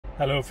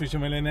Hello, Future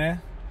Millionaire.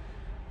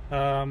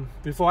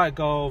 Before I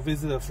go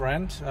visit a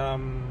friend,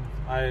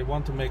 I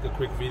want to make a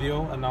quick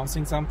video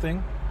announcing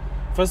something.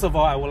 First of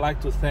all, I would like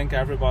to thank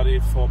everybody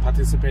for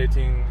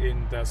participating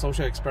in the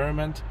social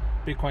experiment,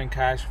 Bitcoin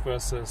Cash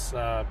versus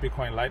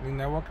Bitcoin Lightning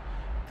Network.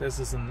 This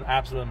is an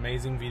absolutely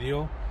amazing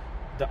video.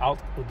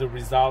 The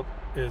result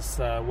is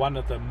one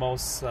of the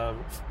most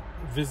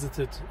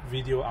visited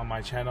video on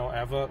my channel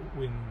ever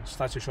in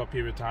such a short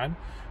period of time,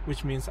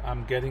 which means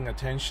I'm getting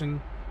attention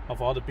of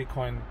all the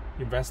Bitcoin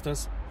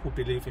investors who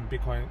believe in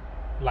Bitcoin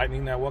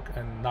Lightning Network,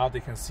 and now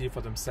they can see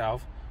for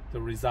themselves the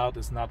result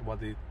is not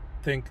what they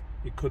think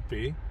it could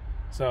be.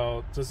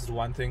 So this is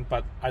one thing,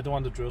 but I don't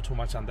want to drill too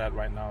much on that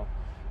right now.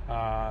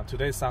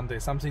 Today's Sunday,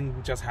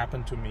 something just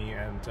happened to me,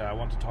 and I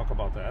want to talk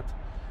about that.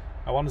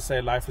 I want to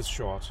say life is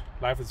short.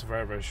 Life is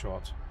very, very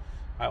short.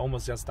 I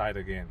almost just died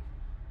again.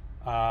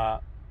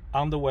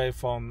 On the way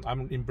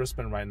I'm in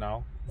Brisbane right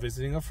now,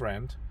 visiting a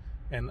friend,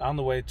 and on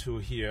the way to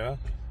here,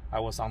 I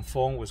was on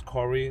phone with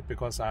Corey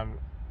because I'm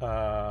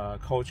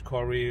coach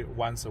Corey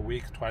once a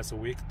week, twice a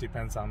week,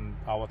 depends on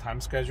our time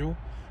schedule,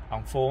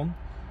 on phone.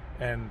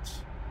 And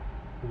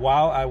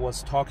while I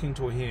was talking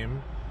to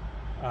him,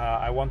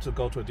 I want to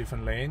go to a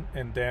different lane,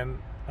 and then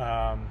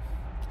I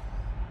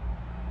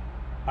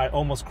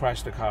almost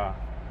crashed the car.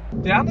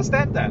 They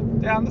understand that.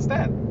 They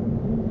understand.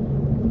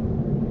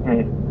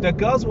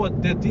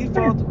 The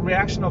default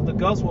reaction of the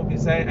girls will be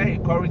saying, "Hey,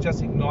 Corey,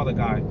 just ignore the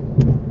guy."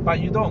 But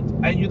you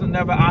don't, and you don't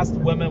never ask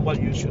women what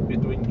you should be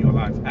doing in your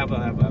life, ever,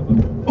 ever, ever.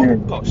 Oh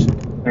gosh,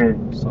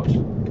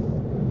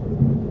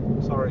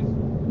 sorry,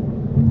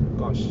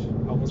 gosh,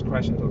 I almost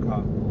crashed into a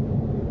car.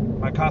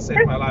 My car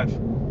saved my life.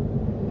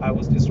 I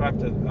was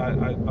distracted.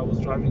 I was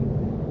driving.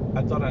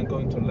 I thought I'm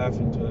going to left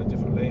into a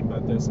different lane,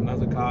 but there's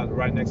another car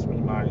right next to me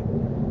in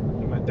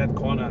my dead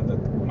corner.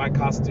 My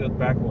car steered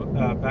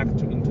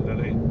into the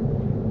lane.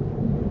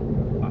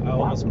 I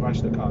almost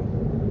crashed the car.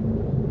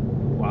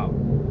 Wow,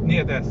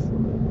 near death.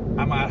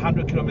 I'm at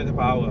 100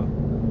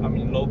 km/h. I'm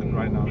in Logan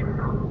right now.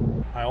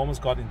 I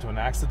almost got into an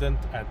accident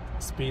at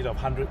speed of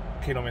 100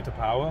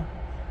 km/h,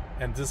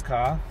 and this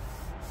car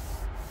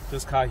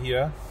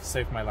here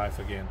saved my life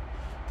again.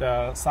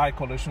 The side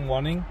collision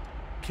warning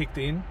kicked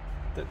in.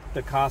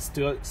 The car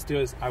still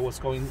I was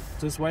going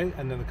this way,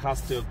 and then the car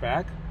steered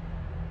back,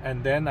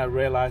 and then I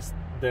realized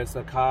there's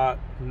a car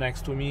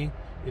next to me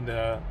in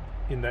the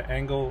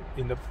angle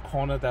in the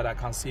corner that I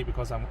can't see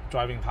because I'm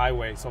driving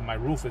highway, so my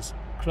roof is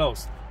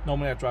closed.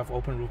 Normally I drive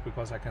open roof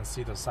because I can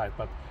see the side,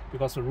 but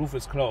because the roof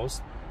is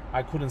closed,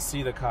 I couldn't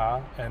see the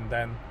car, and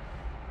then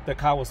the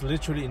car was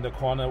literally in the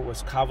corner,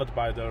 was covered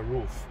by the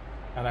roof,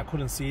 and I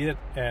couldn't see it,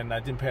 and I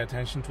didn't pay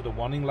attention to the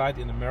warning light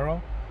in the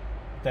mirror.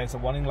 There's a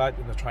warning light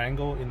in the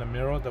triangle in the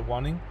mirror, the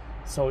warning.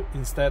 So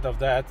instead of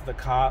that, the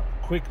car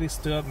quickly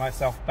steered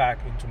myself back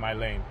into my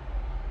lane.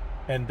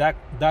 And that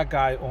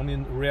guy only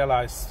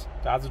realized,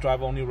 the other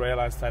driver only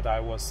realized that I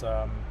was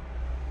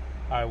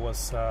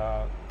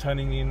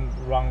turning in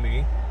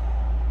wrongly,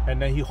 and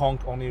then he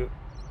honked only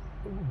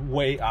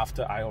way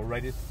after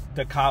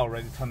the car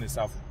already turned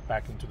itself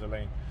back into the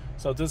lane.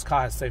 So this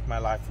car has saved my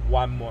life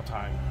one more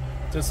time.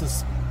 This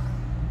is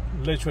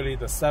literally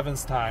the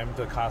 7th time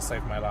the car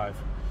saved my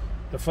life.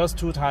 The first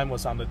 2 times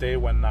was on the day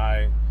when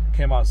I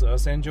came out as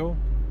Earth Angel.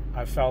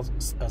 I fell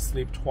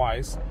asleep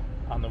twice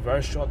on a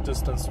very short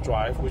distance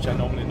drive, which I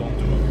normally don't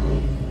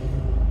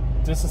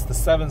do. This is the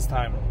 7th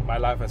time my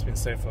life has been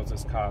saved for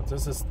this car.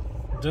 This is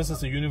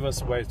the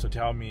universe's way to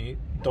tell me,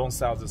 don't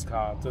sell this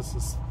car. This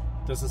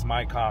is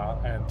my car,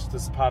 and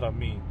this is part of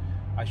me.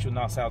 I should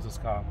not sell this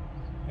car,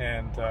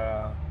 and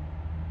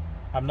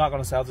I'm not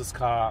going to sell this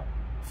car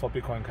for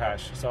Bitcoin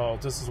Cash. So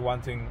this is one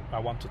thing I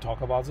want to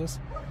talk about this,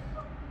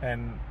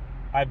 and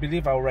I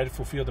believe I already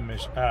fulfilled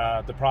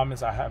the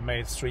promise I had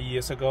made 3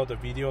 years ago. The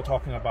video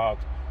talking about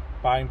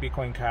buying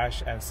Bitcoin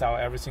Cash and sell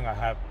everything I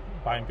have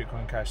buying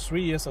Bitcoin Cash.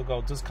 3 years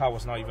ago, this car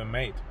was not even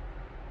made.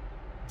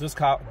 This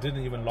car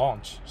didn't even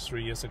launch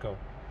 3 years ago.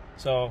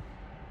 So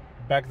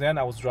back then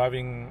I was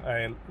driving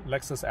a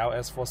Lexus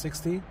LS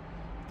 460.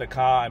 The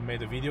car I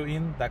made a video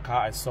in, that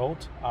car I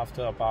sold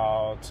after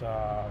about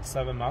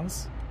 7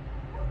 months.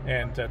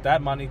 And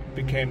that money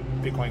became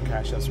Bitcoin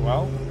Cash as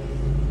well.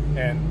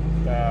 And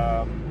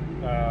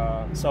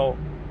so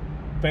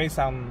based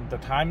on the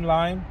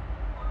timeline,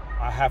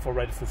 I have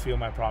already fulfilled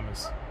my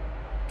promise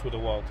to the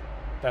world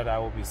that I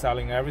will be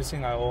selling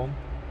everything I own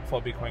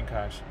for Bitcoin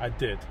Cash. I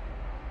did.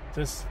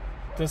 This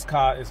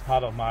car is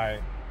part of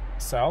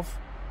myself.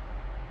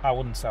 I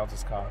wouldn't sell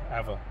this car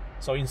ever.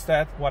 So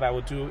instead, what I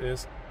would do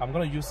is I'm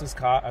going to use this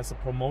car as a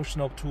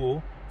promotional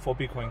tool for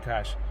Bitcoin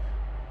Cash.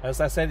 As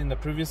I said in the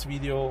previous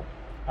video,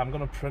 I'm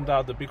going to print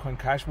out the Bitcoin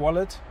Cash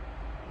wallet,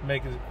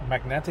 make it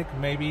magnetic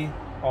maybe,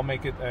 or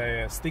make it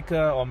a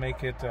sticker, or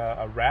make it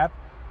a wrap,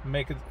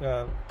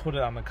 put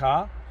it on the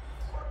car,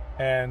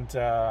 and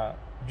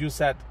use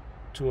that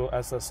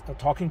as a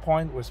talking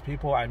point with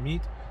people I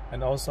meet,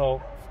 and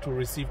also to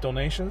receive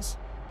donations,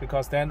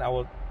 because then I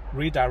will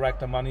redirect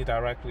the money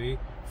directly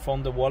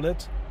from the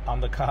wallet on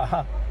the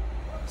car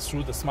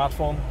through the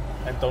smartphone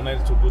and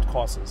donate it to good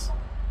causes.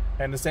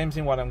 And the same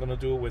thing what I'm going to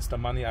do with the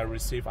money I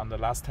received on the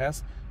last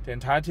test. The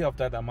entirety of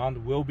that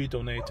amount will be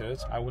donated.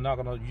 I will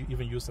not going to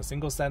even use a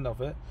single cent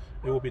of it.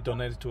 It will be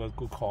donated to a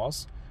good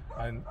cause.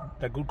 And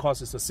the good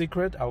cause is a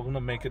secret. I'm going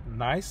to make it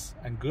nice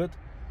and good.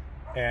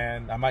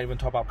 And I might even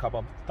top up a couple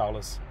of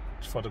dollars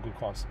for the good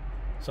cause.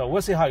 So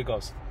we'll see how it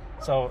goes.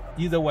 So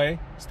either way,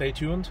 stay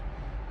tuned.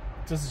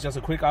 This is just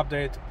a quick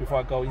update before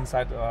I go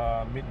inside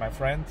meet my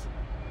friends.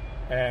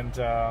 And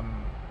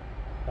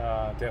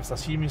they have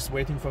sashimis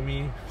waiting for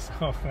me,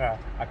 so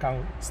I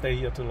can't stay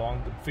here too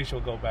long. The fish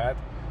will go bad.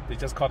 They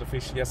just caught a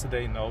fish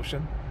yesterday in the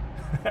ocean.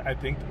 I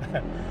think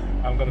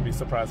I'm going to be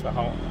surprised by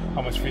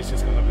how much fish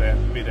is going to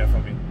be there for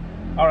me.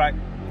 All right,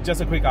 just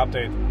a quick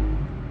update.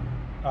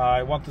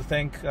 I want to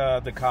thank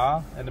the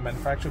car and the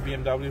manufacturer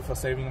BMW for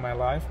saving my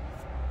life.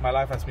 My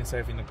life has been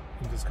saved in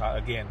this car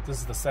again. This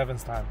is the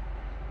 7th time.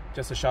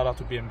 Just a shout out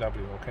to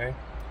BMW, okay?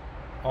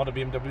 All the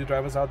BMW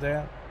drivers out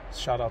there,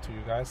 shout out to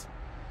you guys.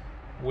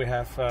 We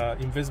have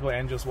invisible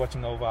angels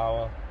watching over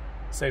our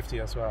safety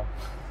as well.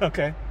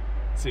 Okay,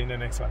 see you in the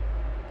next one.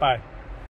 Bye.